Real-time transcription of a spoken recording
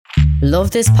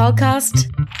Love this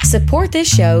podcast? Support this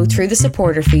show through the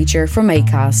supporter feature from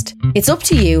Acast. It's up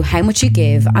to you how much you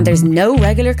give and there's no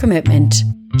regular commitment.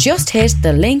 Just hit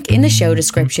the link in the show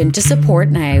description to support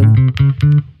now.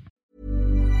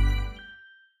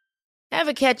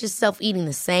 Ever catch yourself eating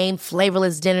the same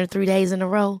flavorless dinner 3 days in a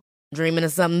row? Dreaming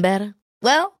of something better?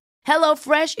 Well,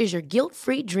 HelloFresh is your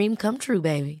guilt-free dream come true,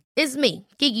 baby. It's me,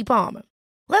 Keke Palmer.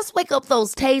 Let's wake up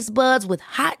those taste buds with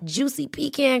hot, juicy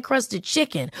pecan-crusted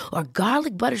chicken or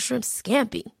garlic butter shrimp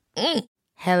scampi.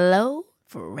 Hello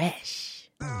Fresh.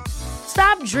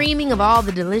 Stop dreaming of all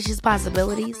the delicious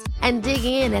possibilities and dig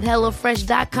in at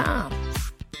HelloFresh.com.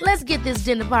 Let's get this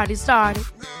dinner party started.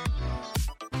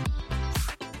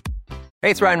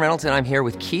 Hey, it's Ryan Reynolds, and I'm here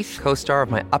with Keith, co-star of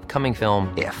my upcoming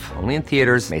film, If, only in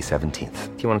theaters May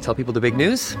 17th. Do you want to tell people the big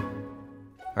news?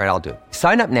 All right, I'll do it.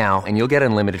 Sign up now and you'll get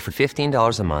unlimited for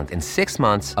 $15 a month and 6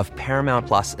 months of Paramount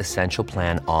Plus Essential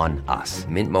Plan on us.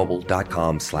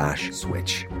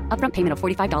 MintMobile.com/switch. Upfront payment of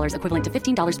 $45 equivalent to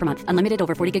 $15 per month. Unlimited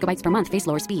over 40 gigabytes per month. Face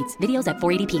lower speeds. Videos at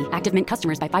 480p. Active Mint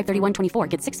customers by 531.24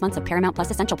 get 6 months of Paramount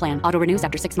Plus Essential Plan. Auto renews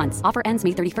after 6 months. Offer ends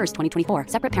May 31st, 2024.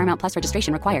 Separate Paramount Plus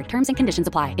registration required. Terms and conditions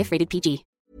apply if rated PG.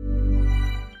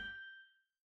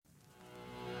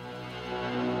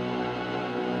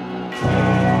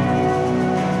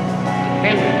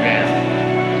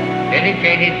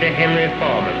 Dedicated to Henry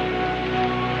Foreman.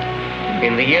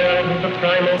 In the years of the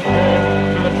primal force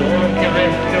and the dawn of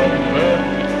terrestrial birth,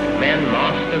 man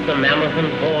mastered the mammoth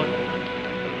and horse,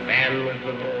 and man was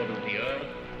the lord of the earth.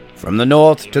 From the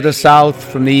north to the south,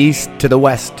 from the east to the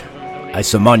west, I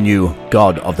summon you,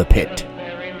 God of the Pit.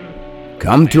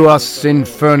 Come to us,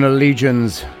 infernal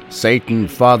legions, Satan,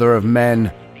 father of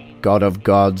men, God of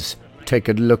gods. Take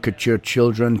a look at your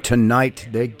children. Tonight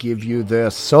they give you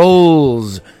their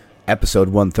souls. Episode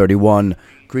 131.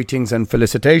 Greetings and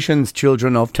felicitations,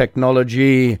 children of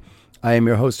technology. I am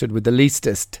your hosted with the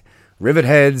leastest. Rivet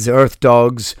heads, earth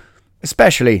dogs,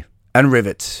 especially, and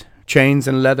rivets. Chains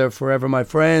and leather forever, my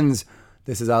friends.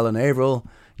 This is Alan Averill.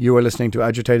 You are listening to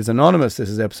Agitators Anonymous. This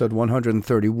is episode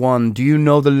 131. Do you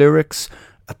know the lyrics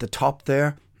at the top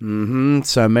there?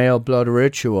 Samael Blood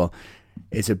Ritual.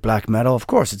 Is it black metal? Of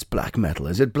course it's black metal.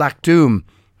 Is it Black Doom?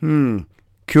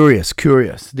 Curious.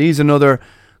 These and other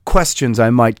questions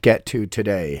I might get to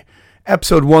today.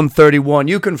 Episode 131.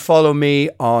 You can follow me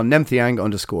on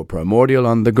Nemthiang_primordial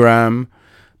on the gram.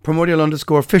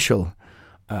 Primordial_official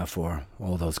for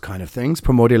all those kind of things.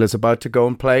 Primordial is about to go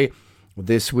and play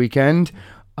this weekend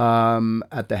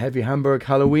at the Heavy Hamburg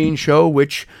Halloween show,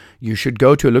 which you should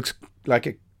go to. It looks like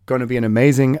it's going to be an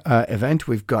amazing event.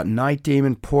 We've got Night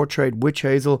Demon, Portrait, Witch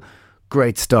Hazel.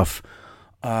 Great stuff.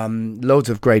 Loads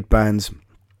of great bands.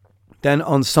 Then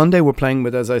on Sunday, we're playing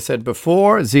with, as I said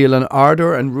before, Zealand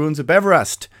Ardor and Ruins of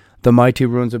Everest. The mighty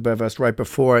Ruins of Everest right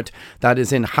before it. That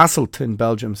is in Hasselt in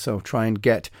Belgium, so try and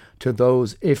get to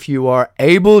those if you are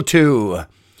able to.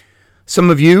 Some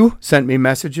of you sent me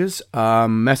messages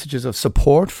of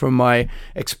support for my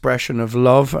expression of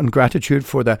love and gratitude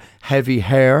for the heavy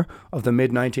hair of the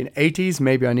mid-1980s.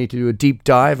 Maybe I need to do a deep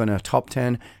dive on a top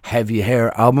 10 heavy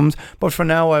hair albums. But for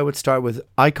now, I would start with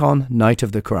Icon, Night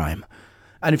of the Crime.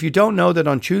 And if you don't know that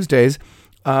on Tuesdays,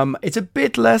 it's a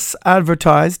bit less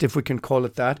advertised, if we can call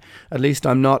it that. At least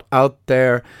I'm not out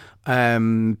there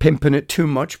pimping it too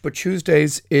much. But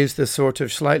Tuesdays is the sort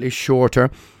of slightly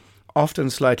shorter, often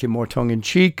slightly more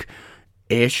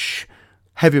tongue-in-cheek-ish,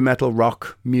 heavy metal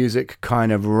rock music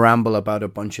kind of ramble about a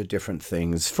bunch of different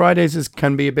things. Fridays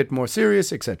can be a bit more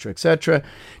serious, etc., etc.,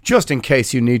 just in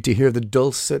case you need to hear the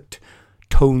dulcet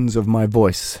tones of my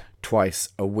voice twice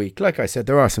a week. Like I said,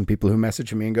 there are some people who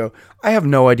message me and go, I have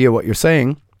no idea what you're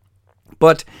saying,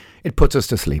 but it puts us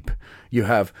to sleep. You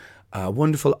have a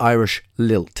wonderful Irish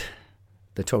lilt,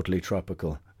 the totally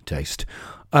tropical taste.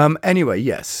 Anyway,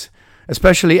 yes,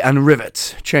 especially and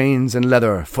rivets, chains and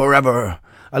leather forever.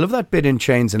 I love that bit in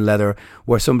Chains and Leather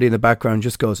where somebody in the background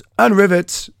just goes, and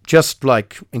rivets, just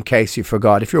like in case you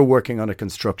forgot. If you're working on a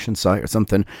construction site or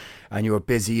something and you're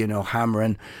busy,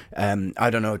 hammering,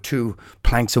 2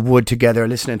 planks of wood together,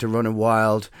 listening to Running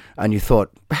Wild, and you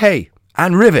thought, hey,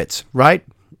 and rivets, right?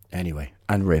 Anyway,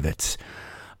 and rivets.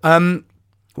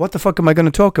 What the fuck am I going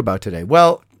to talk about today?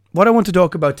 Well, what I want to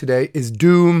talk about today is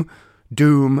doom,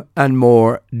 and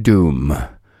more doom.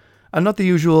 And not the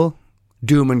usual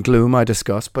doom and gloom I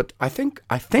discuss, but I think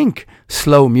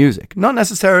slow music. Not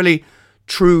necessarily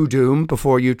true doom,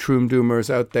 before you true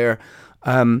doomers out there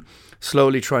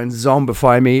slowly try and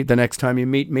zombify me the next time you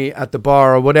meet me at the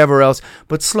bar or whatever else,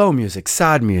 but slow music,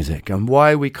 sad music, and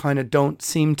why we kind of don't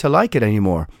seem to like it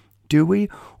anymore. Do we?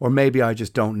 Or maybe I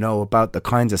just don't know about the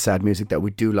kinds of sad music that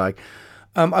we do like.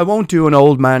 I won't do an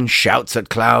old man shouts at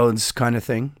clouds kind of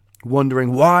thing,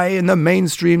 wondering why in the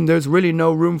mainstream there's really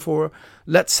no room for,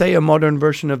 let's say, a modern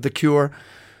version of The Cure.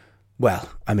 Well,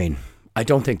 I mean, I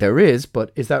don't think there is,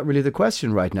 but is that really the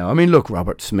question right now? I mean, look,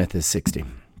 Robert Smith is 60.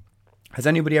 Has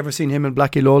anybody ever seen him and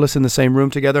Blackie Lawless in the same room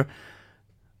together?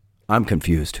 I'm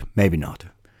confused. Maybe not.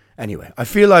 Anyway, I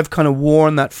feel I've kind of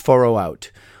worn that furrow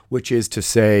out, which is to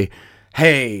say,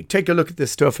 hey, take a look at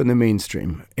this stuff in the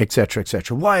mainstream, etc.,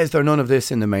 etc. Why is there none of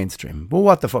this in the mainstream? Well,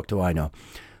 what the fuck do I know?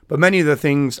 But many of the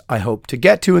things I hope to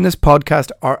get to in this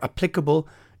podcast are applicable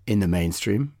in the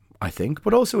mainstream, I think,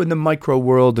 but also in the micro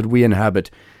world that we inhabit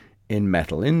in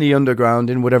metal, in the underground,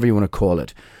 in whatever you want to call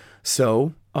it.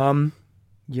 So,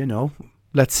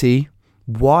 let's see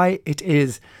why it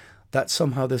is that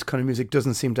somehow this kind of music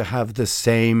doesn't seem to have the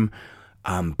same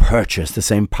purchase, the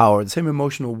same power, the same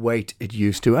emotional weight it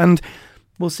used to. And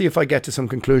we'll see if I get to some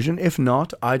conclusion. If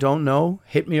not, I don't know.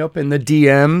 Hit me up in the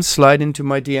DMs, slide into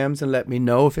my DMs and let me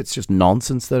know if it's just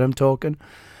nonsense that I'm talking.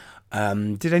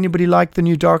 Did anybody like the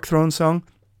new Dark Throne song?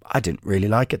 I didn't really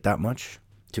like it that much,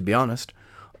 to be honest.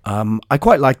 I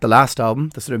quite liked the last album,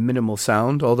 the sort of minimal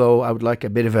sound, although I would like a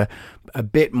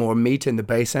bit more meat in the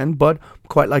bass end, but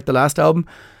quite like the last album.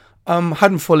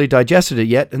 Hadn't fully digested it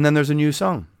yet, and then there's a new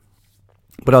song.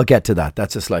 But I'll get to that.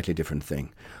 That's a slightly different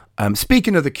thing.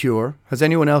 Speaking of The Cure, has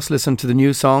anyone else listened to the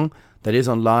new song that is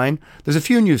online? There's a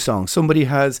few new songs. Somebody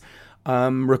has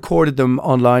recorded them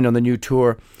online on the new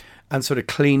tour and sort of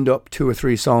cleaned up 2 or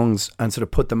 3 songs and sort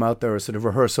of put them out there as sort of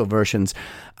rehearsal versions.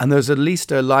 And there's at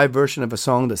least a live version of a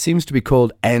song that seems to be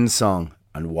called End Song.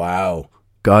 And wow,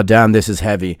 goddamn, this is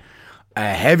heavy.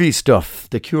 Heavy stuff.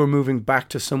 The Cure moving back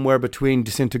to somewhere between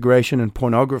disintegration and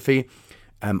pornography.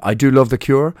 I do love The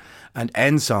Cure. And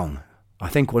End Song. I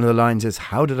think one of the lines is,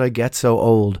 how did I get so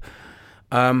old?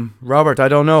 Robert, I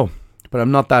don't know, but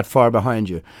I'm not that far behind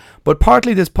you. But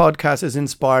partly this podcast is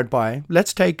inspired by,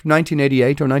 let's take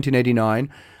 1988 or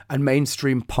 1989 and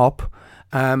mainstream pop.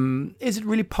 Is it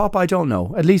really pop? I don't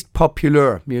know. At least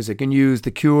popular music, and use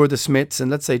The Cure, The Smiths, and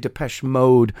let's say Depeche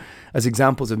Mode as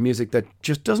examples of music that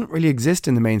just doesn't really exist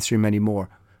in the mainstream anymore.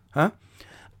 Huh?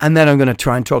 And then I'm going to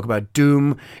try and talk about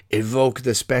doom, evoke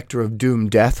the spectre of doom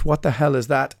death. What the hell is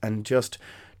that? And just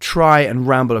try and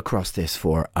ramble across this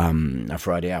for a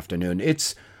Friday afternoon.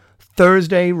 It's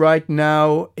Thursday right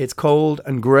now. It's cold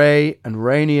and grey and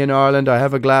rainy in Ireland. I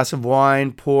have a glass of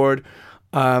wine poured.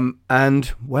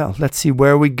 And, well, let's see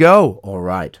where we go. All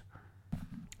right.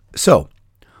 So,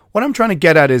 what I'm trying to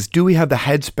get at is, do we have the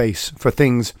headspace for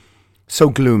things so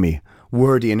gloomy,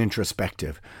 wordy and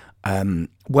introspective?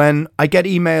 When I get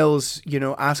emails,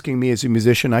 asking me as a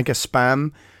musician, I get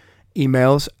spam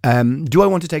emails. Do I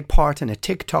want to take part in a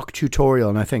TikTok tutorial?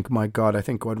 And I think, my God, I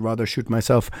think I'd rather shoot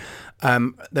myself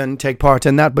than take part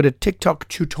in that. But a TikTok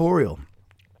tutorial.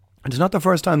 And it's not the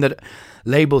first time that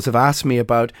labels have asked me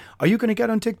about, are you going to get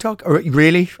on TikTok? Or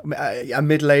really, a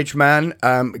middle-aged man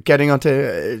getting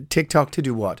onto TikTok to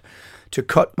do what? To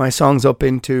cut my songs up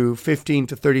into 15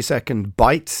 to 30 second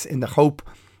bites in the hope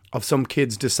of some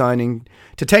kids deciding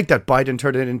to take that bite and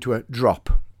turn it into a drop.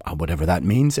 Whatever that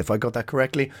means, if I got that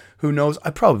correctly, who knows? I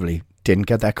probably didn't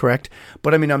get that correct.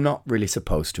 But I mean, I'm not really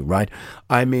supposed to, right?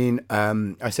 I mean,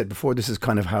 I said before, this is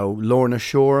kind of how Lorna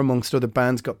Shore, amongst other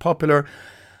bands, got popular.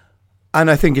 And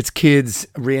I think it's kids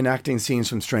reenacting scenes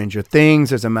from Stranger Things.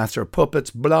 There's a Master of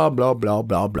Puppets, blah, blah, blah,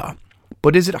 blah, blah.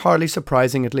 But is it hardly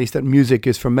surprising, at least, that music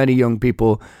is for many young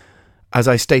people, as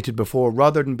I stated before,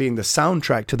 rather than being the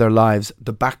soundtrack to their lives,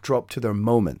 the backdrop to their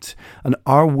moment? And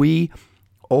are we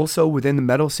also within the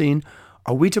metal scene,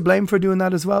 are we to blame for doing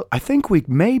that as well? I think we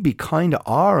maybe kind of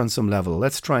are on some level.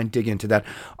 Let's try and dig into that.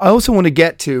 I also want to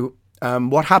get to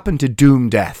what happened to Doom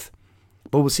Death,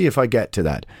 but we'll see if I get to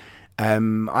that.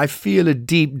 I feel a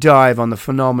deep dive on the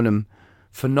phenomenon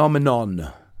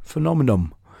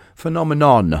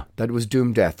that was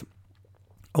Doom Death.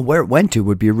 And where it went to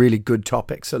would be a really good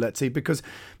topic. So let's see, because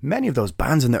many of those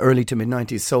bands in the early to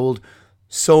mid-90s sold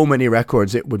so many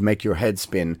records it would make your head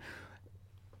spin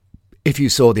if you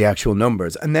saw the actual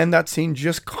numbers. And then that scene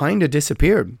just kind of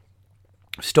disappeared.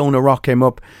 Stoner rock came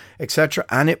up, etc.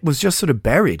 And it was just sort of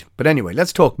buried. But anyway,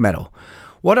 let's talk metal.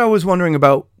 What I was wondering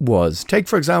about was, take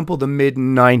for example the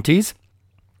mid-90s.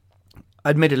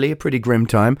 Admittedly, a pretty grim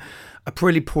time. A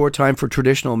pretty poor time for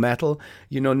traditional metal.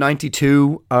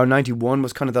 92 or 91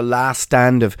 was kind of the last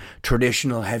stand of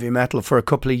traditional heavy metal for a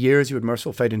couple of years. You had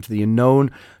Merciful Fate Into the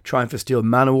Unknown, Triumph of Steel,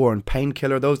 Manowar and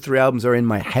Painkiller. Those 3 albums are in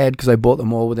my head because I bought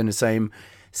them all within the same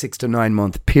 6 to 9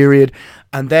 month period.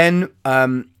 And then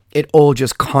it all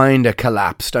just kind of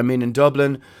collapsed. I mean, in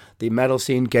Dublin, the metal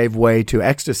scene gave way to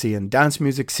ecstasy and dance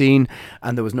music scene,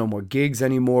 and there was no more gigs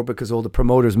anymore because all the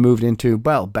promoters moved into,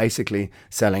 well, basically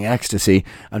selling ecstasy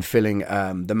and filling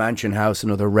the Mansion House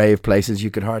and other rave places.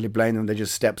 You could hardly blame them. They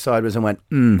just stepped sideways and went,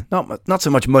 not so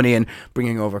much money in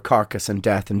bringing over Carcass and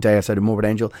Death and Deus Ex Morbid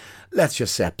Angel. Let's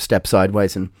just step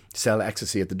sideways and sell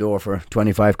ecstasy at the door for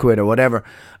 25 quid or whatever.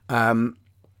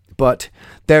 But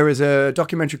there is a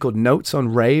documentary called Notes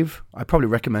on Rave. I probably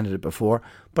recommended it before,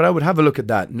 but I would have a look at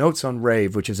that. Notes on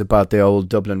Rave, which is about the old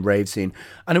Dublin rave scene.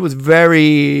 And it was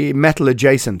very metal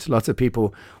adjacent. Lots of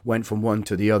people went from one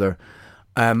to the other.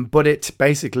 But it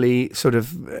basically sort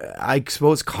of, I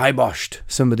suppose, kiboshed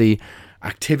some of the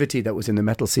activity that was in the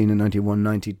metal scene in 91,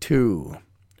 92.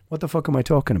 What the fuck am I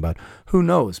talking about? Who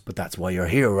knows? But that's why you're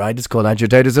here, right? It's called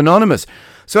Agitators Anonymous.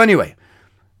 So anyway,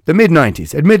 the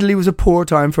mid-90s, admittedly, was a poor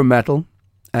time for metal,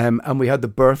 and we had the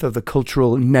birth of the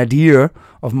cultural nadir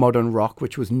of modern rock,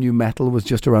 which was new metal, was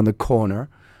just around the corner.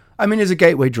 I mean, it's a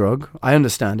gateway drug, I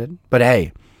understand it, but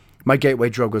hey, my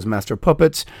gateway drug was Master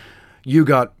Puppets, you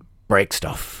got break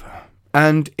stuff.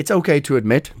 And it's okay to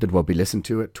admit that what we listened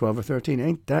to at 12 or 13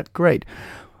 ain't that great.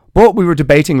 But we were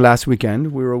debating last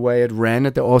weekend, we were away at Rennes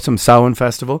at the awesome Samhain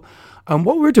Festival, and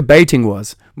what we were debating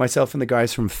was, myself and the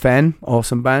guys from Fen,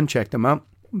 awesome band, check them out,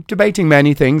 debating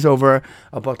many things over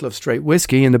a bottle of straight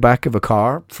whiskey in the back of a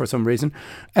car for some reason.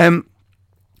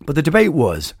 But the debate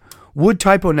was, would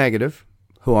Type O Negative,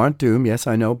 who aren't Doom, yes,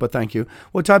 I know, but thank you,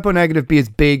 would Type O Negative be as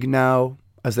big now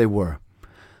as they were?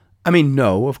 I mean,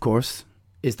 no, of course,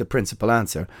 is the principal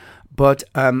answer. But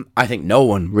I think no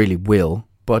one really will.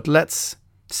 But let's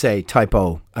say Type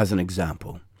O as an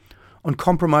example.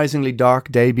 Uncompromisingly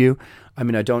dark debut. I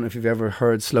mean, I don't know if you've ever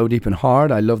heard Slow, Deep and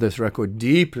Hard. I love this record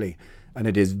deeply. And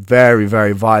it is very,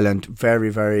 very violent, very,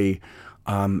 very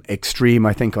extreme,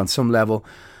 I think, on some level.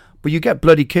 But you get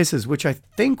Bloody Kisses, which I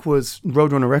think was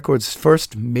Roadrunner Records'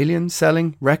 first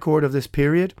million-selling record of this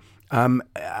period.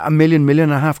 1.5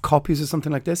 million copies or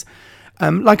something like this.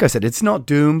 Like I said, it's not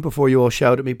Doom, before you all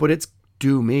shout at me, but it's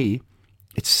doomy.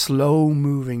 It's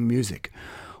slow-moving music.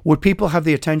 Would people have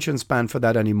the attention span for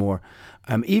that anymore?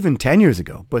 Even 10 years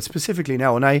ago, but specifically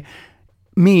now. And I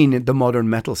mean the modern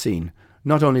metal scene,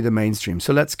 not only the mainstream.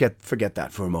 So let's forget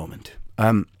that for a moment.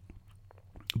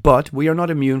 But we are not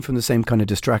immune from the same kind of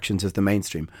distractions as the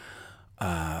mainstream.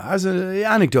 As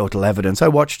anecdotal evidence, I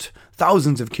watched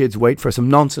thousands of kids wait for some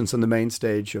nonsense on the main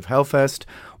stage of Hellfest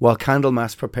while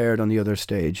Candlemass prepared on the other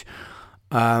stage.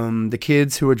 The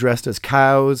kids who were dressed as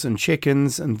cows and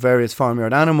chickens and various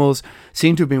farmyard animals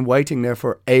seemed to have been waiting there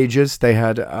for ages. They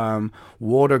had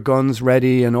water guns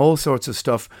ready and all sorts of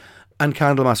stuff. And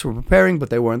Candlemass were preparing, but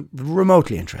they weren't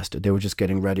remotely interested. They were just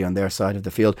getting ready on their side of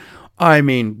the field. I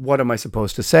mean, what am I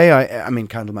supposed to say? I mean,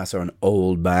 Candlemass are an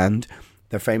old band.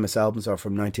 Their famous albums are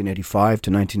from 1985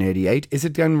 to 1988. Is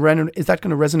that going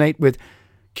to resonate with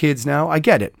kids now? I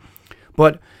get it.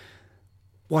 But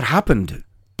what happened?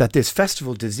 That this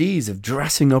festival disease of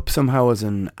dressing up somehow as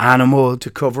an animal to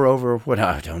cover over what,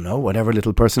 I don't know, whatever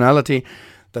little personality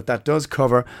that does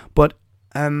cover. But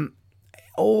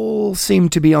all seem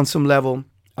to be on some level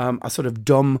a sort of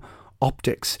dumb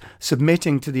optics,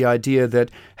 submitting to the idea that,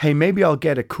 hey, maybe I'll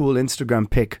get a cool Instagram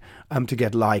pic to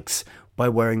get likes by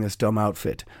wearing this dumb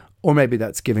outfit. Or maybe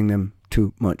that's giving them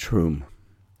too much room,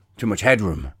 too much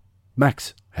headroom,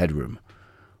 max headroom.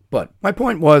 But my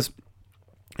point was,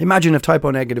 imagine if Type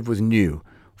O Negative was new,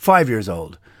 5 years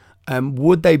old.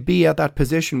 Would they be at that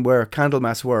position where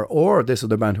Candlemass were, or this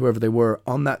other band, whoever they were,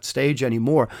 on that stage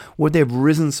anymore? Would they have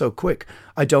risen so quick?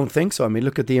 I don't think so. I mean,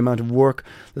 look at the amount of work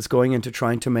that's going into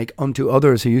trying to make Unto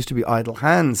Others, who used to be Idle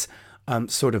Hands,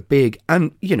 sort of big.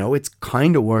 And, you know, it's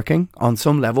kind of working on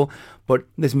some level, but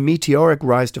this meteoric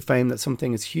rise to fame that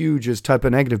something as huge as Type O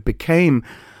Negative became,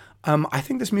 I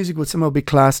think this music would somehow be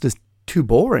classed as too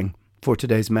boring for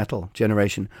today's metal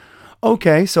generation.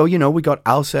 Okay, so, you know, we got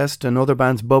Alcest and other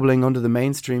bands bubbling under the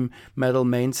mainstream metal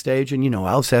main stage. And, you know,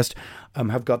 Alcest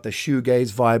have got the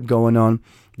shoegaze vibe going on.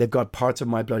 They've got parts of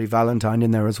My Bloody Valentine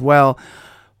in there as well.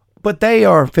 But they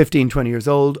are 15, 20 years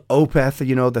old. Opeth,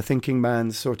 you know, the thinking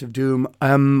man's sort of doom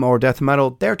or death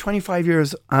metal, they're 25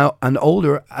 years and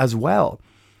older as well.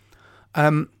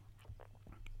 And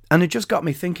it just got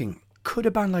me thinking, could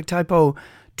a band like Type O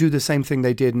do the same thing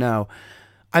they did now?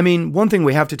 I mean, one thing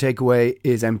we have to take away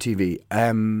is MTV.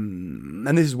 And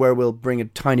this is where we'll bring a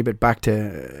tiny bit back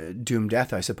to Doom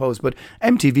Death, I suppose. But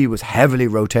MTV was heavily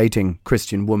rotating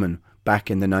Christian Woman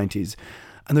back in the 90s.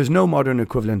 And there's no modern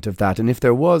equivalent of that. And if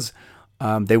there was,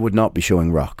 they would not be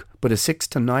showing rock. But a 6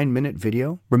 to 9 minute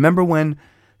video. Remember when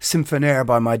Symphonaire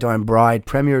by My Dying Bride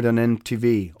premiered on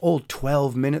MTV? All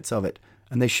 12 minutes of it.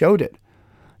 And they showed it.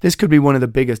 This could be one of the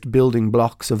biggest building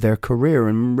blocks of their career,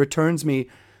 and returns me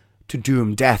to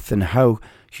Doom Death and how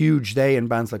huge they and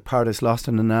bands like Paradise Lost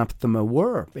and Anathema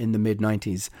were in the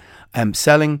mid-90s,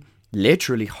 selling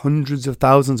literally hundreds of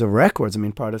thousands of records. I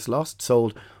mean, Paradise Lost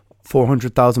sold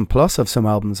 400,000 plus of some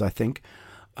albums, I think.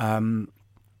 And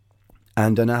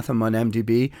Anathema on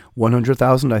MDB,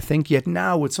 100,000, I think. Yet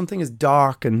now, with something as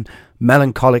dark and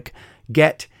melancholic,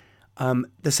 get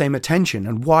the same attention.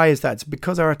 And why is that? It's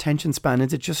because our attention span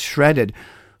is just shredded.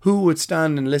 Who would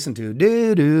stand and listen to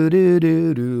do do do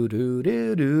do do do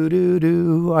do do do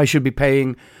do? I should be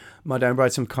paying Madame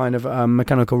Bright some kind of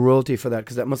mechanical royalty for that,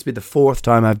 because that must be the 4th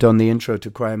time I've done the intro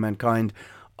to Cry of Mankind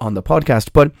on the podcast.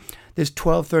 But this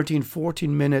 12, 13,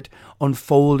 14 minute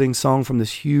unfolding song from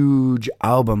this huge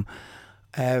album,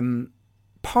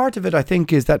 part of it I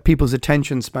think is that people's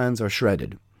attention spans are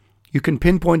shredded. You can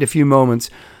pinpoint a few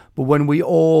moments, but when we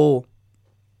all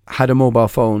had a mobile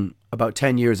phone about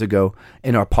 10 years ago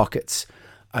in our pockets,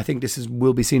 I think this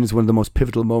will be seen as one of the most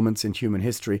pivotal moments in human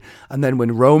history. And then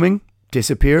when roaming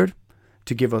disappeared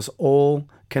to give us all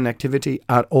connectivity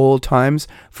at all times,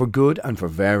 for good and for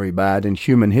very bad in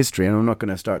human history, and I'm not going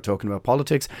to start talking about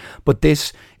politics, but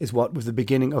this is what was the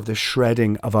beginning of the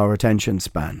shredding of our attention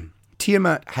span.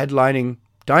 Tiamat headlining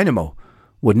Dynamo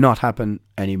would not happen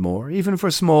anymore, even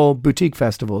for small boutique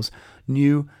festivals.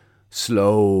 New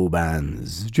slow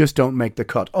bands just don't make the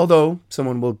cut. Although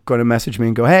someone will go to message me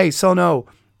and go, hey, Sun O.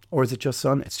 Or is it just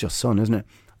Sun? It's just Sun, isn't it?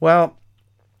 Well,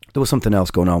 there was something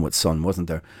else going on with Sun, wasn't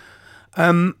there?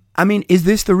 I mean, is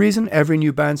this the reason every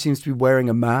new band seems to be wearing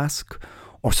a mask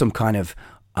or some kind of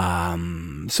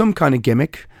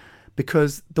gimmick?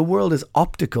 Because the world is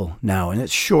optical now and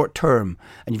it's short term,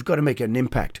 and you've got to make an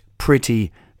impact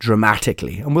pretty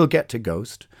dramatically. And we'll get to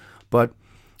Ghost, but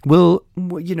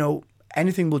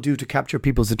anything will do to capture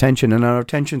people's attention, and our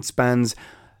attention spans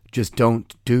just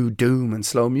don't do doom and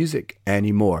slow music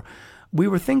anymore. We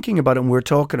were thinking about it and we were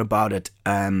talking about it.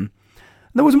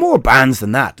 There was more bands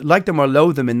than that, like them or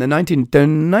loathe them, in the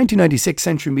 1996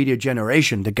 Century Media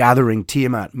generation: The Gathering,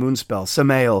 Tiamat, Moonspell,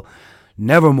 Samael,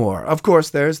 Nevermore. Of course,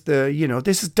 there's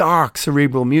this is dark,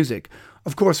 cerebral music.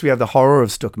 Of course, we have the horror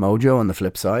of Stuck Mojo on the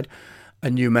flip side, a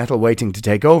new metal waiting to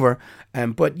take over.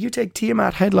 But you take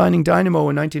Tiamat headlining Dynamo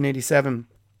in 1987,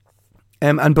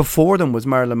 and before them was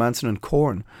Marilyn Manson and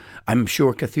Korn. I'm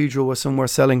sure Cathedral was somewhere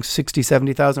selling 60,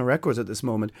 70,000 records at this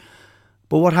moment.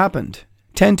 But what happened?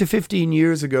 10 to 15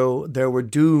 years ago, there were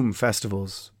Doom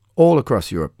festivals all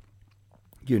across Europe.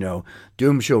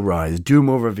 Doom Shall Rise, Doom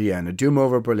over Vienna, Doom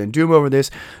over Berlin, Doom over this,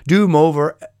 Doom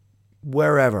over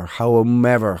wherever,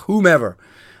 whomever.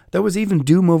 There was even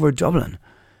Doom over Dublin.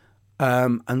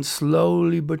 And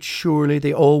slowly but surely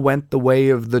they all went the way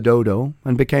of the dodo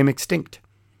and became extinct.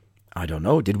 I don't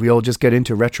know, did we all just get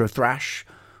into retro thrash,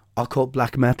 occult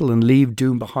black metal, and leave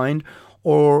Doom behind?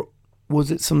 Or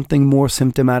was it something more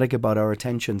symptomatic about our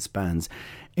attention spans,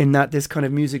 in that this kind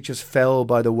of music just fell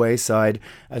by the wayside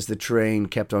as the train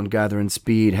kept on gathering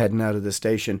speed, heading out of the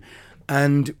station,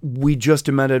 and we just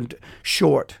demanded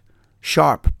short,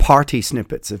 sharp party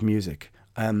snippets of music?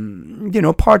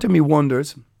 Part of me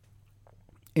wonders,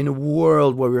 in a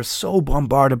world where we're so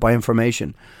bombarded by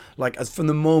information, like as from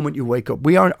the moment you wake up,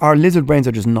 our lizard brains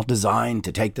are just not designed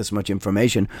to take this much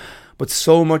information, but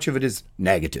so much of it is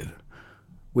negative.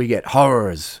 We get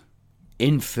horrors,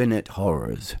 infinite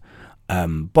horrors,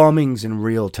 bombings in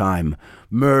real time,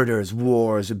 murders,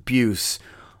 wars, abuse.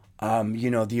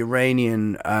 The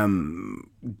Iranian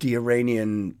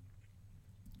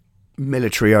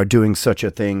military are doing such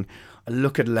a thing.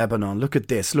 Look at Lebanon. Look at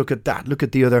this. Look at that. Look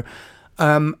at the other.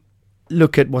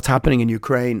 Look at what's happening in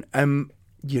Ukraine.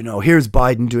 Here's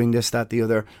Biden doing this, that, the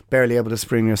other, barely able to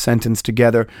string a sentence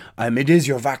together. It is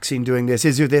your vaccine doing this,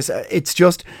 is your this.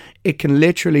 It can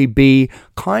literally be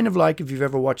kind of like if you've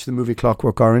ever watched the movie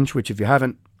Clockwork Orange, which if you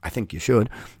haven't, I think you should.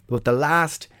 But the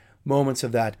last moments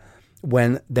of that,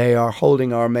 when they are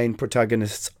holding our main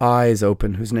protagonist's eyes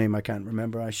open, whose name I can't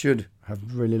remember, I should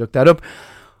have really looked that up,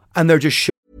 and they're just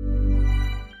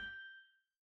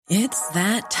It's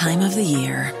that time of the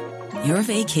year. Your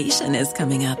vacation is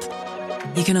coming up.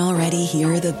 You can already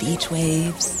hear the beach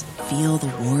waves, feel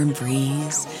the warm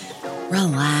breeze,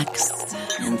 relax,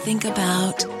 and think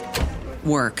about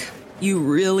work. You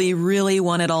really, really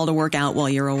want it all to work out while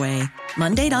you're away.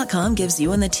 Monday.com gives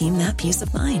you and the team that peace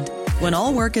of mind. When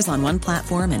all work is on one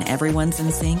platform and everyone's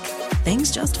in sync,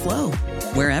 things just flow.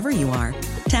 Wherever you are,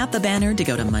 tap the banner to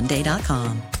go to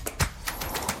Monday.com.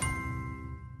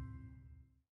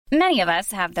 Many of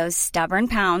us have those stubborn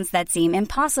pounds that seem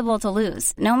impossible to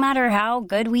lose, no matter how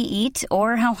good we eat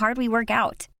or how hard we work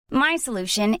out. My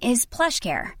solution is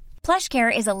PlushCare.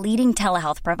 PlushCare is a leading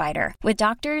telehealth provider with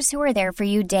doctors who are there for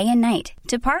you day and night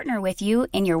to partner with you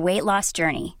in your weight loss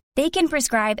journey. They can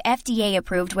prescribe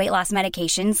FDA-approved weight loss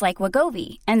medications like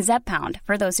Wegovy and Zepbound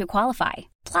for those who qualify.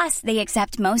 Plus, they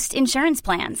accept most insurance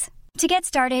plans. To get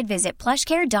started, visit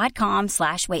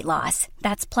plushcare.com/weightloss.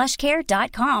 That's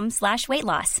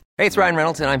plushcare.com/weightloss. Hey, it's Ryan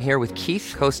Reynolds, and I'm here with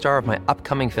Keith, co-star of my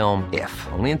upcoming film, If,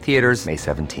 only in theaters May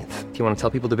 17th. Do you want to tell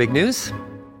people the big news?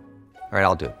 All right,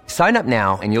 I'll do it. Sign up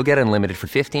now and you'll get unlimited for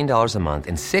 $15 a month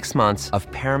and 6 months of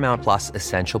Paramount Plus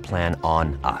Essential Plan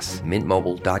on us.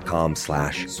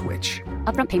 MintMobile.com/switch.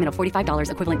 Upfront payment of $45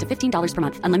 equivalent to $15 per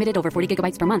month. Unlimited over 40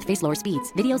 gigabytes per month. Face lower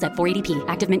speeds. Videos at 480p.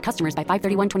 Active Mint customers by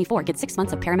 531.24 get 6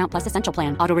 months of Paramount Plus Essential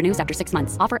Plan. Auto renews after 6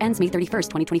 months. Offer ends May 31st,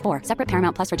 2024. Separate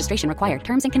Paramount Plus registration required.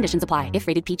 Terms and conditions apply if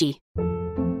rated PG.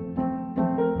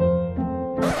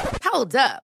 Hold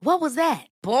up. What was that?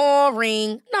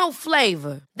 Boring. No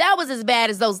flavor. That was as bad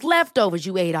as those leftovers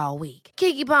you ate all week.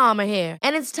 Keke Palmer here,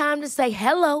 and it's time to say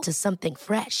hello to something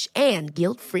fresh and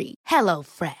guilt-free. Hello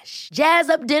Fresh. Jazz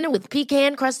up dinner with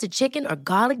pecan-crusted chicken or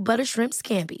garlic butter shrimp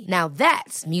scampi. Now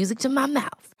that's music to my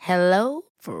mouth. Hello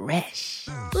Fresh.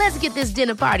 Let's get this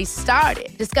dinner party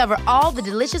started. Discover all the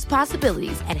delicious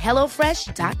possibilities at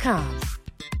hellofresh.com.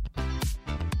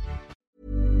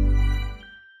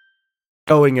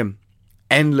 Showing him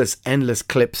endless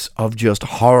clips of just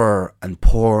horror and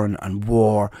porn and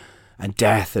war and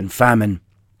death and famine,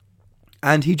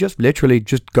 and he just literally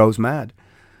just goes mad.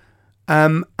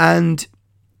 And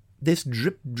this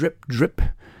drip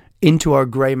into our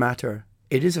grey matter,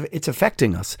 it's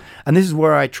affecting us, and this is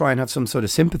where I try and have some sort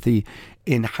of sympathy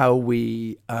in how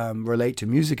we relate to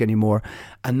music anymore,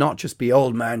 and not just be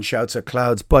old man shouts at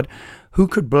clouds, but who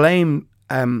could blame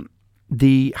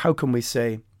how can we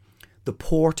say, the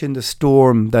port in the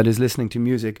storm that is listening to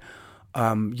music,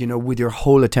 with your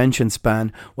whole attention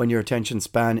span, when your attention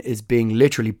span is being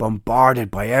literally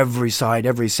bombarded by every side,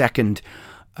 every second.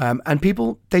 And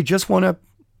people, they just want to,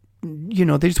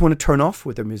 they just want to turn off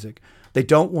with their music. They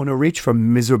don't want to reach for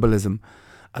miserableism.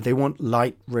 They want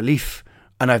light relief.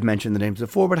 And I've mentioned the names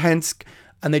before, but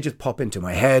and they just pop into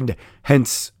my head.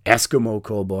 Hence Eskimo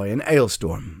Callboy and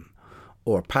Ailstorm,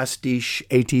 or pastiche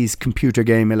 80s computer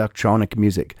game electronic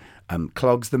music.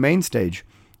 Clogs the main stage.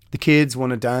 The kids want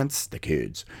to dance. They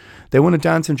want to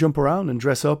dance and jump around and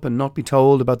dress up and not be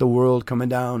told about the world coming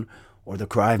down, or the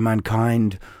cry of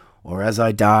mankind, or as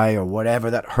I die, or whatever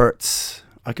that hurts.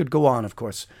 I could go on, of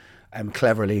course,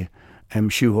 cleverly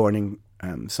shoehorning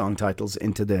song titles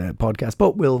into the podcast,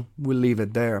 but we'll leave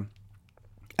it there.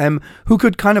 Who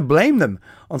could kind of blame them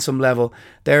on some level?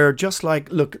 They're just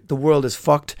like, look, the world is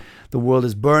fucked. The world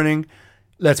is burning.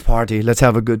 Let's party, let's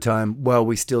have a good time. Well,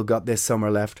 we still got this summer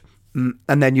left. And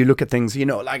then you look at things,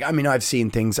 I've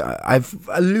seen things, I've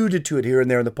alluded to it here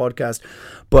and there in the podcast,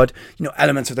 but,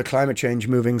 elements of the climate change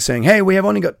moving, saying, hey, we have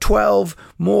only got 12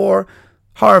 more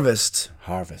harvests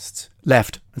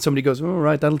left. And somebody goes, all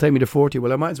right, that'll take me to 40.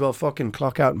 Well, I might as well fucking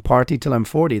clock out and party till I'm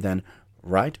 40 then,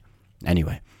 right?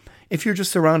 Anyway, if you're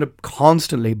just surrounded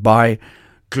constantly by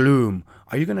gloom,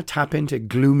 are you going to tap into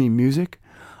gloomy music?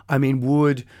 I mean,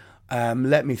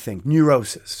 let me think.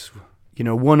 Neurosis,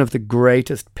 one of the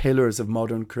greatest pillars of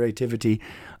modern creativity,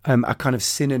 a kind of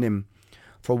synonym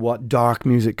for what dark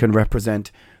music can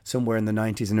represent, somewhere in the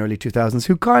 90s and early 2000s,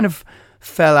 who kind of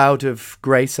fell out of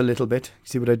grace a little bit.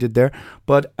 See what I did there?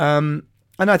 But, and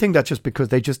I think that's just because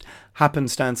they just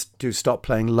happenstance to stop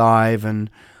playing live, and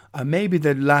maybe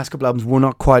the last couple albums were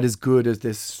not quite as good as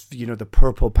this, the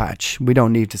Purple Patch. We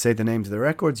don't need to say the names of the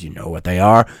records. You know what they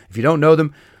are. If you don't know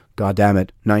them, God damn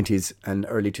it, 90s and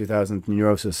early 2000s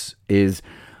Neurosis has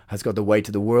got the weight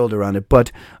of the world around it.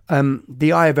 But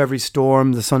The Eye of Every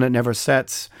Storm, The Sun That Never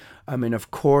Sets, I mean,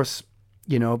 of course,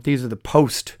 these are the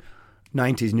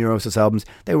post-90s Neurosis albums.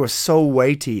 They were so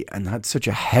weighty and had such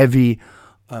a heavy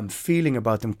feeling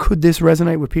about them. Could this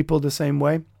resonate with people the same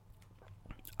way?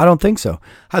 I don't think so.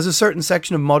 Has a certain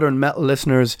section of modern metal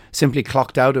listeners simply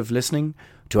clocked out of listening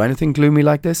to anything gloomy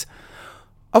like this?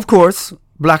 Of course,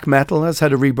 black metal has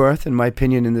had a rebirth, in my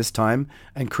opinion, in this time.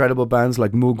 Incredible bands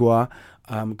like Mugwa,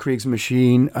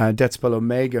 Kriegsmaschine, Deathspell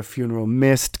Omega, Funeral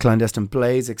Mist, Clandestine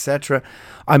Blaze, etc.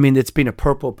 I mean, it's been a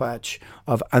purple patch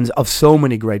of so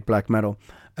many great black metal.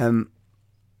 And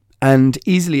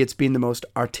easily it's been the most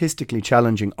artistically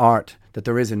challenging art that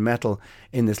there is in metal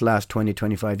in this last 20,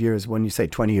 25 years. When you say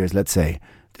 20 years, let's say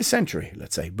this century,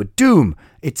 let's say. But Doom,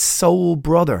 its soul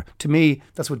brother. To me,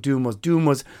 that's what Doom was. Doom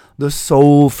was the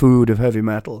soul food of heavy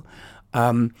metal.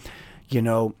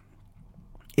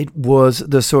 it was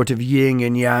the sort of yin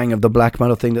and yang of the black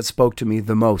metal thing that spoke to me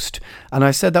the most. And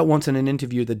I said that once in an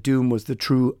interview, that doom was the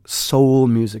true soul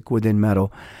music within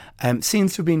metal.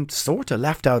 Seems to have been sort of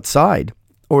left outside,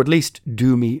 or at least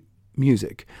doomy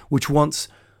music, which once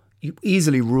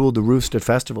easily ruled the roost at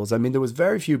festivals. I mean, there was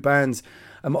very few bands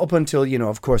up until,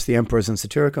 of course, the Emperors and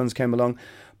Satyricons came along.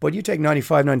 But you take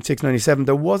 95, 96, 97,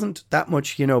 there wasn't that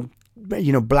much,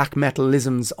 black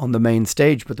metal-isms on the main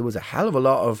stage, but there was a hell of a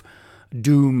lot of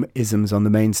doom-isms on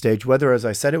the main stage, whether, as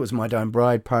I said, it was My Dying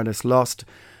Bride, Paradise Lost,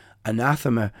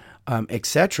 Anathema,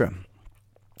 etc.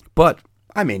 But,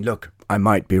 I mean, look, I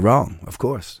might be wrong, of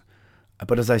course.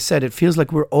 But as I said, it feels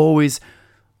like we're always,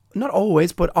 not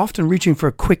always, but often reaching for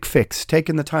a quick fix.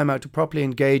 Taking the time out to properly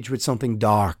engage with something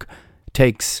dark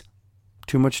takes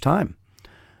too much time.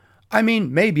 I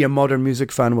mean, maybe a modern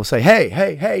music fan will say,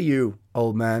 hey, you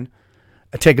old man,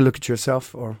 take a look at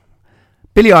yourself. Or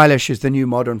Billie Eilish is the new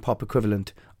modern pop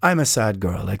equivalent. I'm a sad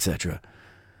girl, etc.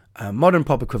 Modern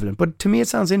pop equivalent. But to me, it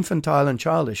sounds infantile and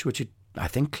childish, which it, I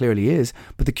think, clearly is.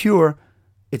 But The Cure,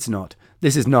 it's not.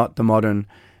 This is not the modern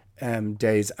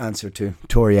day's answer to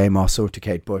Tori Amos or to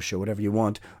Kate Bush or whatever you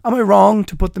want. Am I wrong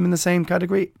to put them in the same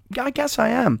category? I guess I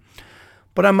am.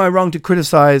 But am I wrong to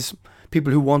criticize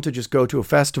people who want to just go to a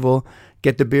festival,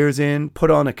 get the beers in, put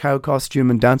on a cow costume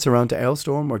and dance around to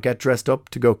Ailstorm, or get dressed up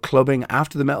to go clubbing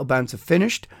after the metal bands have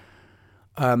finished?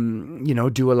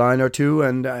 Do a line or two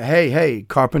and, hey,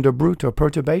 Carpenter Brut or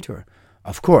Perturbator.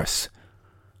 Of course.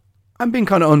 I'm being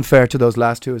kind of unfair to those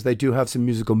last two, as they do have some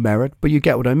musical merit, but you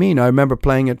get what I mean. I remember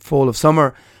playing at Fall of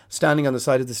Summer, standing on the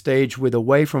side of the stage with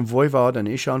Away from Voivod and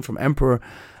Ishan from Emperor,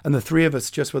 and the three of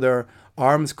us just with our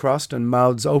arms crossed and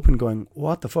mouths open going,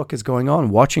 what the fuck is going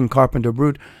on? Watching Carpenter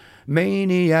Brut,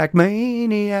 maniac,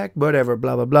 whatever,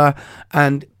 blah, blah, blah.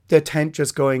 And the tent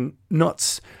just going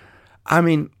nuts. I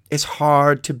mean, it's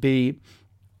hard to be,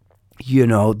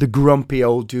 the grumpy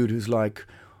old dude who's like,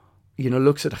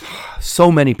 looks at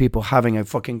so many people having a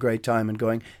fucking great time and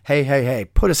going, hey,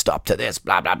 put a stop to this,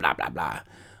 blah, blah, blah, blah, blah.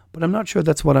 But I'm not sure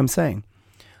that's what I'm saying.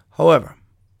 However,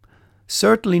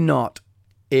 certainly not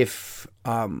if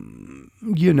during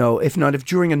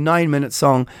a 9-minute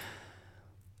song,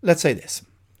 let's say this,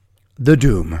 the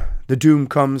doom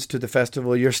comes to the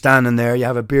festival, you're standing there, you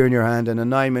have a beer in your hand and a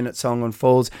 9-minute song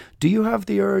unfolds. Do you have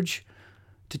the urge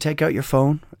to take out your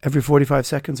phone every 45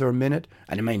 seconds or a minute?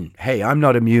 And I mean, hey, I'm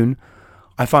not immune.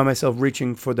 I find myself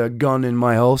reaching for the gun in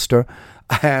my holster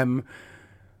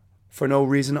for no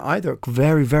reason either,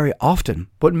 very, very often.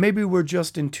 But maybe we're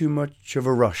just in too much of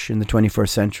a rush in the 21st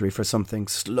century for something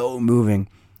slow-moving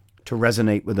to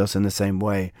resonate with us in the same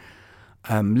way.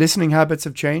 Listening habits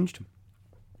have changed,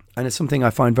 and it's something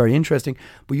I find very interesting.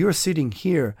 But you're sitting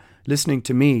here listening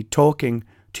to me talking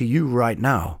to you right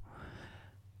now.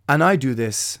 And I do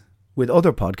this with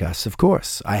other podcasts, of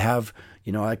course. I have,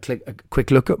 I click a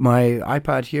quick look at my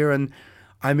iPad here, and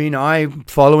I mean, I'm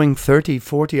following 30,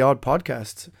 40 odd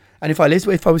podcasts. And if I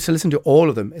was to listen to all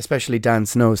of them, especially Dan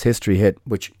Snow's History Hit,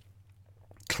 which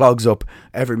clogs up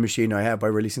every machine I have by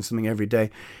releasing something every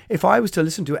day. If I was to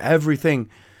listen to everything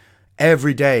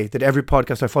every day that every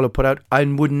podcast I follow put out, I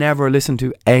would never listen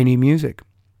to any music.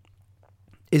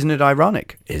 Isn't it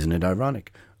ironic?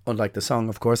 Unlike the song,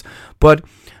 of course. But,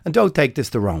 and don't take this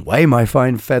the wrong way, my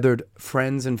fine feathered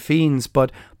friends and fiends,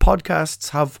 but podcasts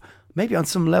have maybe on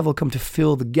some level come to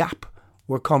fill the gap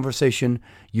where conversation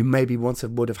you maybe once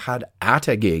would have had at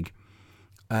a gig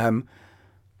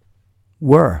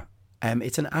were.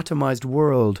 It's an atomized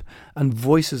world, and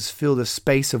voices fill the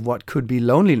space of what could be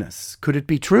loneliness. Could it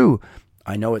be true?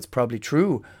 I know it's probably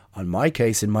true on my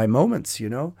case in my moments,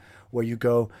 where you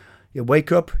go, you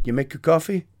wake up, you make your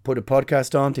coffee, put a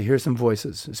podcast on to hear some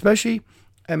voices, especially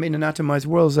in an atomized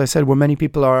world, as I said, where many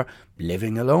people are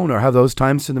living alone or have those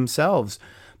times to themselves.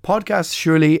 Podcasts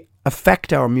surely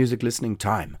affect our music listening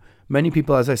time. Many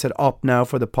people, as I said, opt now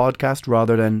for the podcast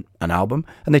rather than an album,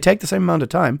 and they take the same amount of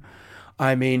time.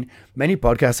 I mean, many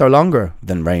podcasts are longer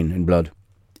than Rain in Blood.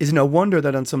 Is it no wonder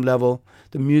that on some level,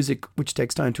 the music, which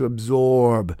takes time to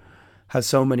absorb, has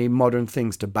so many modern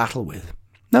things to battle with?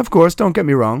 Now, of course, don't get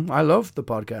me wrong, I love the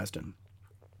podcasting.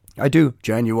 I do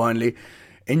genuinely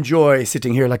enjoy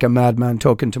sitting here like a madman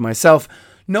talking to myself,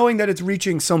 knowing that it's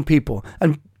reaching some people,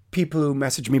 and people who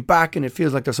message me back, and it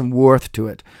feels like there's some worth to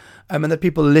it. And that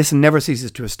people listen never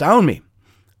ceases to astound me.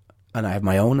 And I have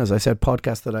my own, as I said,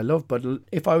 podcast that I love. But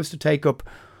if I was to take up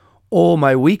all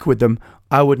my week with them,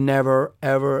 I would never,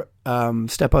 ever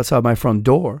step outside my front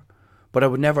door. But I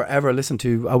would never, ever listen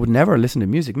to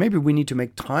music. Maybe we need to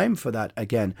make time for that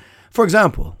again. For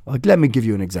example, let me give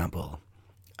you an example.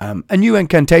 A new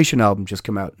Incantation album just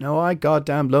came out. Now, I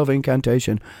goddamn love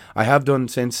Incantation. I have done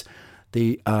since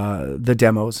the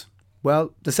demos.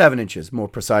 Well, the 7 inches, more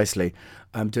precisely.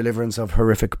 Deliverance of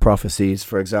Horrific Prophecies,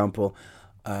 for example.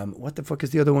 What the fuck is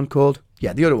the other one called?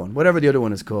 Yeah, the other one. Whatever the other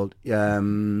one is called.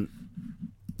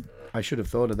 I should have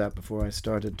thought of that before I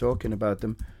started talking about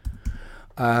them.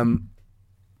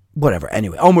 Whatever.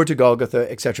 Anyway, Onward to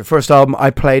Golgotha, etc. First album, I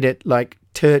played it like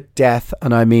to death,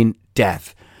 and I mean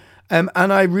death. And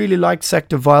I really liked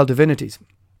Sect of Vile Divinities.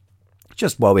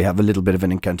 Just while we have a little bit of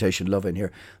an Incantation love in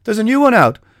here. There's a new one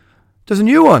out. There's a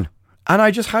new one. And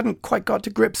I just hadn't quite got to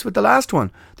grips with the last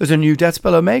one. There's a new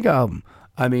Deathspell Omega album.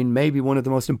 I mean, maybe one of the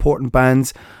most important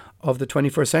bands of the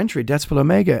 21st century, Deathspell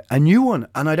Omega. A new one.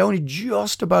 And I'd only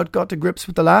just about got to grips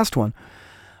with the last one.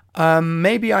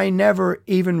 Maybe I never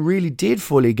even really did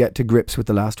fully get to grips with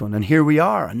the last one. And here we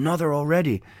are, another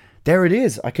already. There it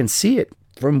is. I can see it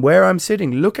from where I'm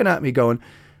sitting, looking at me going,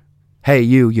 hey,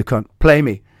 you can't play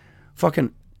me.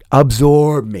 Fucking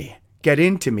absorb me. Get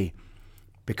into me.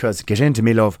 Get into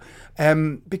me, love.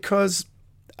 Because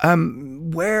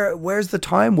where's the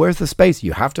time? Where's the space?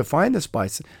 You have to find the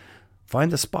spice.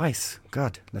 Find the spice.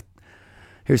 God.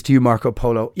 Here's to you, Marco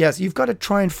Polo. Yes, you've got to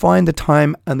try and find the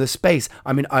time and the space.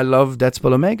 I mean, I love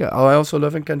Deathspell Omega. I also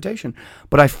love Incantation.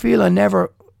 But I feel I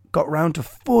never got round to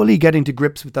fully getting to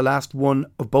grips with the last one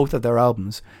of both of their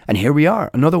albums. And here we are,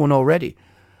 another one already.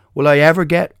 Will I ever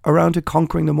get around to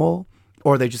conquering them all?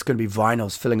 Or are they just going to be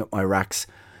vinyls filling up my racks?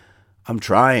 I'm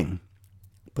trying.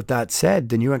 But that said,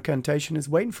 the new Incantation is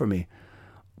waiting for me.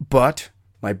 But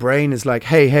my brain is like,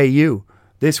 hey, you.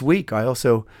 This week, I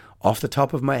also, off the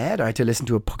top of my head, I had to listen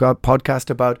to a podcast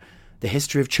about the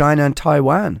history of China and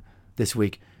Taiwan this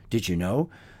week. Did you know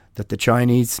that the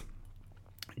Chinese,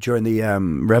 during the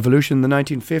revolution in the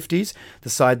 1950s, the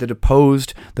side that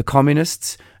opposed the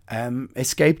communists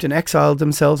escaped and exiled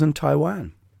themselves in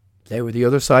Taiwan? They were the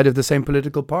other side of the same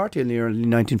political party in the early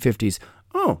 1950s.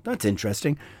 Oh, that's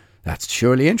interesting. That's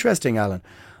surely interesting, Alan.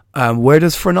 Where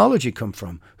does phrenology come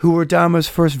from? Who were Dahmer's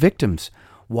first victims?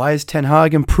 Why is Ten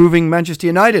Hag improving Manchester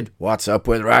United? What's up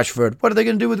with Rashford? What are they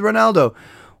going to do with Ronaldo?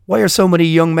 Why are so many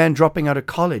young men dropping out of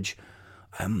college?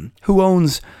 Who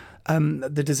owns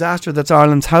the disaster that's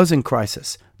Ireland's housing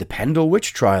crisis? The Pendle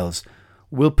witch trials.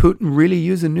 Will Putin really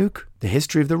use a nuke? The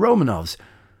history of the Romanovs.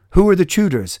 Who are the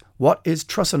Tudors? What is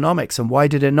Trussonomics and why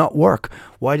did it not work?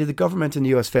 Why did the government in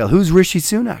the US fail? Who's Rishi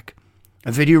Sunak?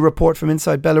 A video report from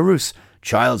inside Belarus.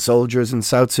 Child soldiers in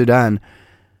South Sudan.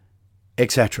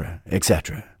 Etc.,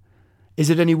 etc. Is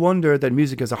it any wonder that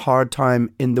music has a hard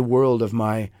time in the world of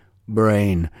my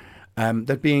brain?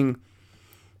 That being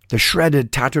the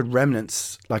shredded, tattered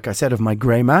remnants, like I said, of my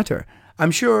grey matter.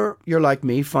 I'm sure you're like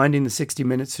me, finding the 60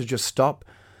 minutes to just stop,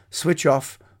 switch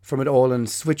off from it all and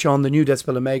switch on the new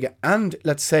Deathspell Omega and,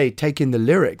 let's say, take in the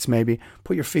lyrics maybe,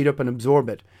 put your feet up and absorb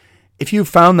it. If you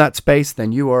found that space,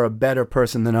 then you are a better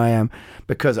person than I am,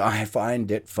 because I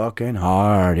find it fucking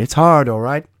hard. It's hard, all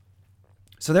right?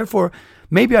 So therefore,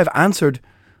 maybe I've answered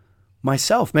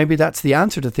myself. Maybe that's the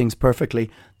answer to things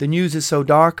perfectly. The news is so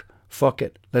dark, fuck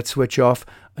it. Let's switch off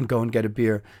and go and get a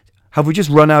beer. Have we just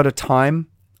run out of time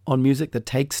on music that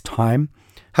takes time?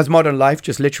 Has modern life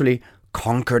just literally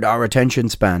conquered our attention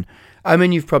span? I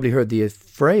mean, you've probably heard the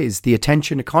phrase, the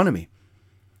attention economy.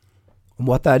 And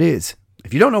what that is.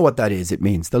 If you don't know what that is, it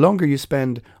means the longer you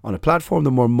spend on a platform, the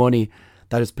more money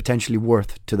that is potentially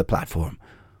worth to the platform.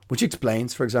 Which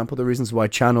explains, for example, the reasons why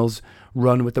channels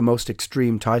run with the most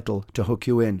extreme title to hook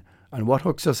you in. And what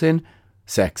hooks us in?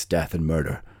 Sex, death and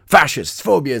murder. Fascists,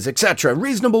 phobias, etc.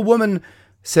 Reasonable woman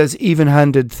says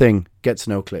even-handed thing gets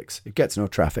no clicks. It gets no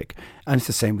traffic. And it's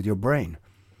the same with your brain.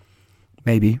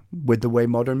 Maybe with the way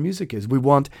modern music is. We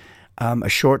want a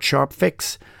short, sharp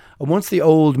fix. And once the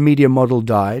old media model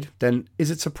died, then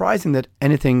is it surprising that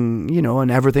anything,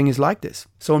 and everything is like this?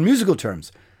 So in musical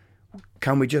terms,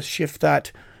 can we just shift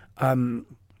that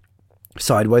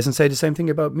sideways and say the same thing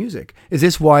about music? Is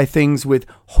this why things with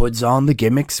hoods on, the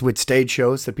gimmicks with stage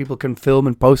shows that people can film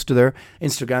and post to their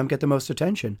Instagram get the most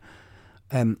attention?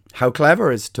 How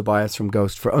clever is Tobias from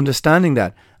Ghost for understanding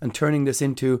that and turning this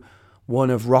into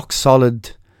one of rock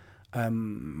solid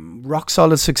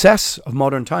success of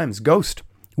modern times, Ghost,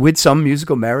 with some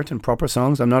musical merit and proper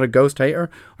songs. I'm not a Ghost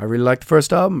hater. I really like the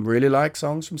first album, really like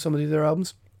songs from some of the other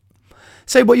albums.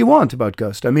 Say what you want about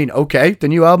Ghost. I mean, okay, the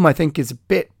new album I think is a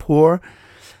bit poor,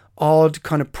 odd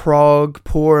kind of prog,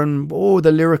 poor, and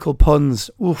the lyrical puns.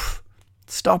 Oof,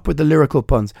 stop with the lyrical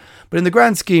puns. But in the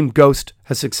grand scheme, Ghost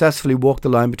has successfully walked the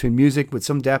line between music with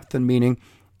some depth and meaning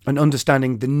and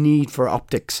understanding the need for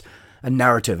optics a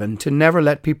narrative and to never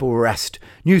let people rest.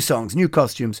 New songs, new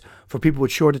costumes for people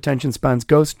with short attention spans.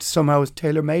 Ghost somehow is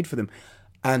tailor-made for them.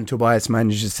 And Tobias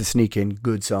manages to sneak in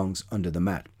good songs under the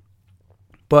mat.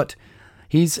 But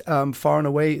he's far and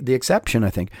away the exception, I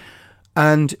think.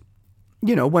 And,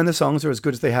 you know, when the songs are as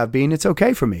good as they have been, it's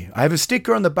okay for me. I have a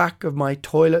sticker on the back of my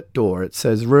toilet door. It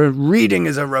says, reading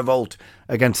is a revolt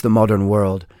against the modern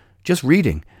world. Just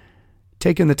reading.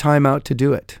 Taking the time out to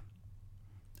do it.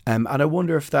 And I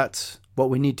wonder if that's what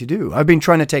we need to do. I've been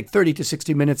trying to take 30 to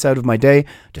 60 minutes out of my day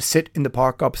to sit in the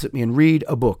park opposite me and read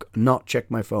a book, not check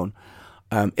my phone.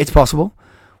 It's possible.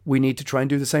 We need to try and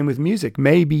do the same with music.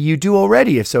 Maybe you do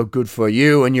already, if so, good for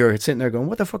you. And you're sitting there going,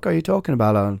 what the fuck are you talking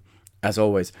about, Alan? As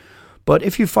always. But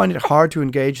if you find it hard to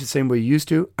engage the same way you used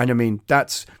to, and I mean,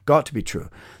 that's got to be true.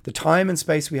 The time and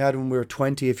space we had when we were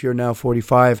 20, if you're now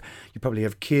 45, you probably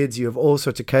have kids, you have all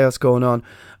sorts of chaos going on.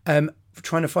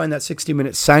 Trying to find that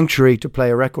 60-minute sanctuary to play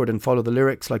a record and follow the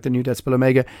lyrics like the new Decibel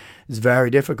Omega is very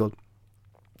difficult.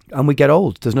 And we get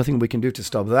old. There's nothing we can do to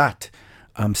stop that.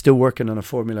 I'm still working on a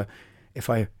formula. If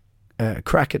I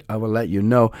crack it, I will let you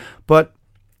know. But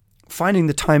finding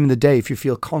the time in the day, if you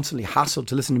feel constantly hassled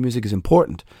to listen to music, is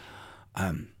important.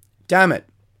 Damn it.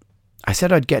 I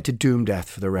said I'd get to Doom Death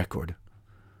for the record,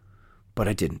 but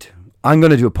I didn't. I'm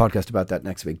going to do a podcast about that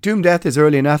next week. Doom Death is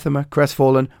early Anathema,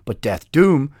 Crestfallen, but Death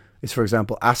Doom is, for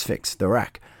example, Asphyx, the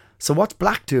Rack. So what's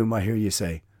Black Doom, I hear you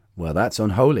say? Well, that's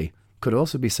unholy. Could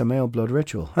also be Samael Blood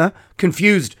Ritual. Huh?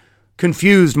 Confused,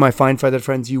 my fine feathered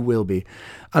friends, you will be.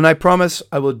 And I promise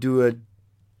I will do a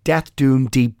Death Doom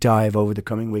deep dive over the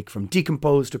coming week, from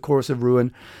Decompose to Chorus of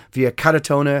Ruin, via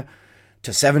Catatona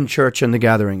to Seven Church and The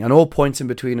Gathering, and all points in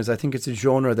between, as I think it's a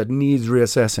genre that needs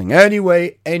reassessing.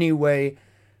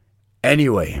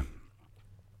 Anyway.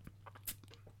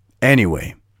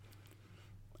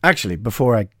 Actually,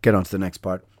 before I get on to the next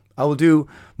part, I will do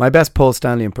my best Paul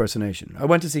Stanley impersonation. I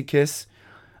went to see Kiss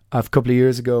a couple of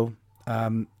years ago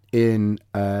in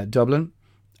Dublin,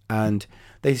 and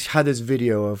they had this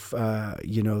video of,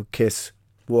 Kiss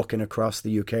walking across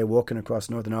the UK, walking across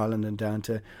Northern Ireland and down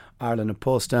to Ireland, and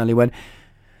Paul Stanley went,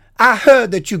 I heard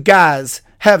that you guys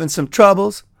having some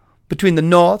troubles between the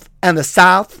North and the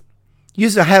South.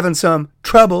 You're having some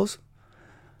troubles,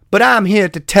 but I'm here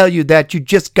to tell you that you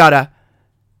just gotta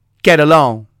get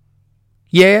along.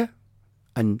 Yeah?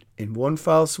 And in one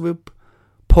foul swoop,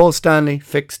 Paul Stanley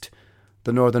fixed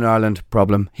the Northern Ireland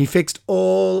problem. He fixed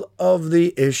all of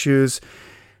the issues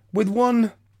with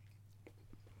one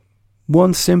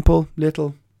simple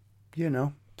little,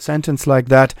 sentence like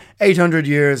that. 800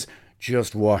 years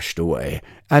just washed away.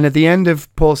 And at the end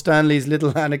of Paul Stanley's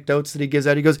little anecdotes that he gives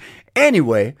out, he goes,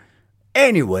 anyway,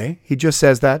 he just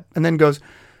says that and then goes,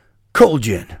 cold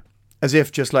gin. As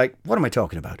if just like, what am I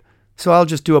talking about? So I'll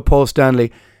just do a Paul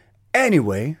Stanley.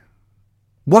 Anyway,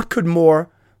 what could more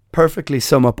perfectly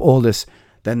sum up all this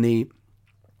than the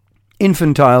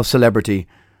infantile celebrity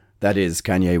that is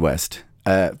Kanye West?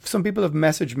 Some people have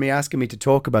messaged me asking me to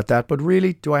talk about that, but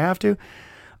really, do I have to?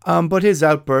 But his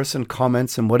outbursts and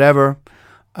comments and whatever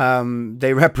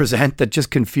they represent that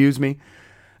just confuse me,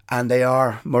 and they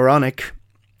are moronic.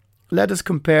 Let us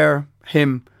compare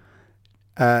him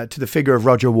to the figure of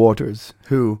Roger Waters,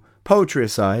 who, poetry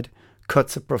aside,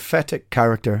 cuts a prophetic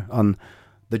character on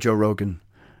the Joe Rogan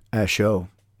show.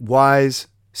 Wise,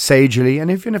 sagely, and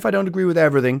even if I don't agree with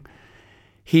everything,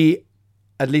 he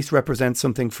at least represents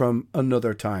something from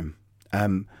another time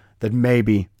that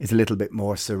maybe is a little bit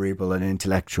more cerebral and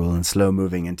intellectual and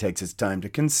slow-moving and takes its time to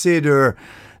consider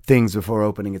things before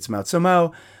opening its mouth.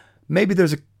 Somehow, maybe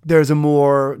there's a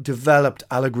more developed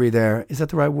allegory there. Is that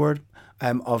the right word?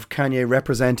 Of Kanye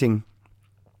representing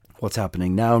what's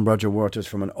happening now in Roger Waters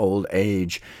from an old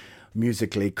age,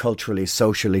 musically, culturally,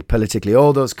 socially, politically,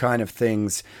 all those kind of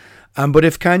things. But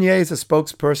if Kanye is a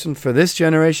spokesperson for this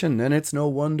generation, then it's no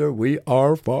wonder we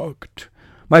are fucked.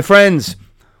 My friends,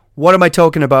 what am I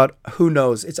talking about? Who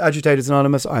knows? It's Agitators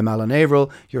Anonymous. I'm Alan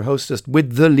Averill, your hostess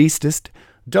with the leastest.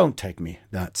 Don't take me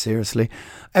that seriously.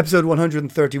 Episode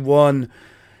 131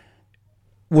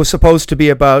 was supposed to be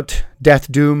about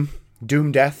Death Doom,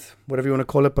 Doom Death, whatever you want to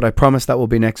call it, but I promise that will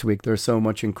be next week. There's so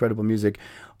much incredible music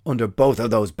under both of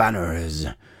those banners.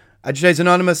 Agitators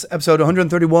Anonymous, episode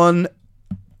 131,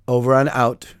 over and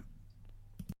out.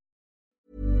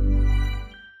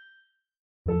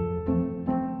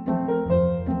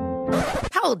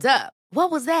 Hold up. What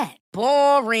was that?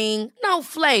 Boring. No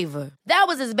flavor. That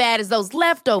was as bad as those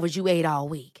leftovers you ate all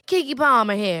week. Keke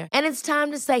Palmer here, and it's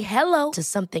time to say hello to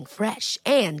something fresh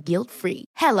and guilt-free.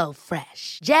 Hello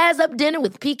Fresh. Jazz up dinner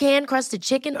with pecan-crusted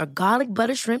chicken or garlic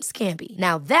butter shrimp scampi.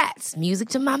 Now that's music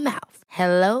to my mouth.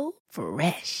 Hello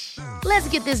Fresh. Let's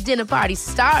get this dinner party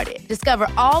started. Discover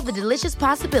all the delicious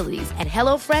possibilities at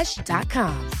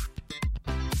HelloFresh.com.